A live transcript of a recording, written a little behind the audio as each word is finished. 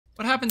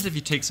What happens if you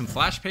take some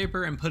flash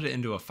paper and put it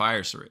into a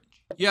fire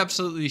syringe? You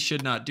absolutely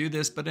should not do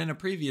this, but in a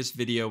previous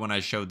video when I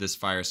showed this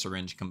fire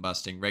syringe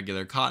combusting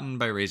regular cotton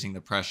by raising the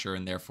pressure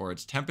and therefore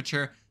its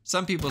temperature,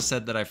 some people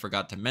said that I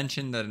forgot to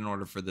mention that in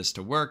order for this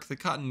to work, the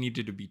cotton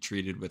needed to be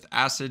treated with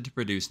acid to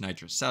produce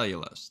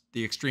nitrocellulose,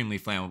 the extremely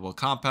flammable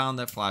compound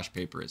that flash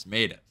paper is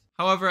made of.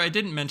 However, I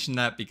didn't mention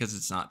that because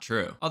it's not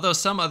true. Although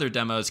some other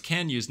demos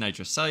can use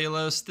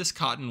nitrocellulose, this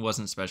cotton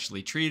wasn't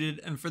specially treated,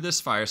 and for this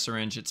fire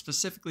syringe it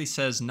specifically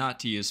says not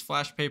to use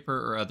flash paper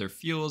or other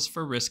fuels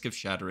for risk of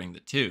shattering the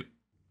tube.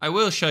 I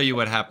will show you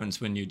what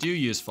happens when you do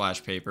use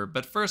flash paper,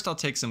 but first I'll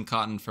take some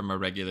cotton from a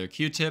regular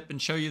Q-tip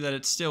and show you that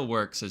it still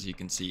works, as you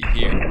can see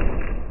here.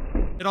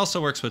 It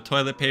also works with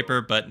toilet paper,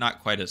 but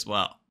not quite as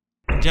well.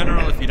 In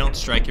general, if you don't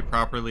strike it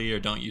properly or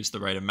don't use the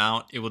right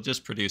amount, it will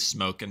just produce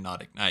smoke and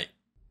not ignite.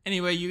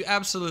 Anyway, you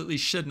absolutely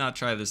should not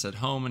try this at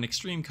home, and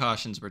extreme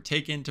cautions were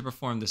taken to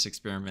perform this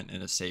experiment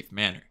in a safe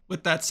manner.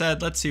 With that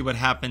said, let's see what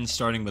happens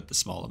starting with the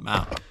small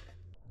amount.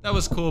 That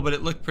was cool, but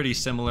it looked pretty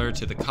similar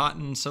to the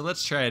cotton, so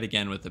let's try it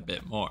again with a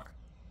bit more.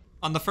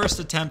 On the first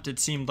attempt, it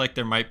seemed like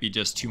there might be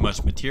just too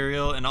much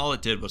material, and all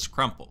it did was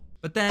crumple.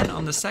 But then,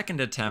 on the second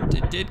attempt,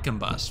 it did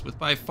combust, with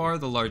by far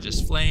the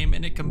largest flame,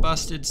 and it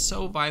combusted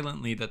so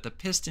violently that the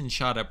piston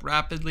shot up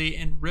rapidly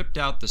and ripped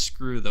out the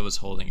screw that was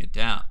holding it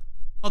down.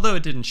 Although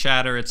it didn't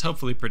shatter, it's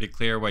hopefully pretty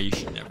clear why you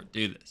should never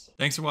do this.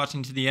 Thanks for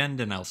watching to the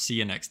end, and I'll see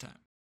you next time.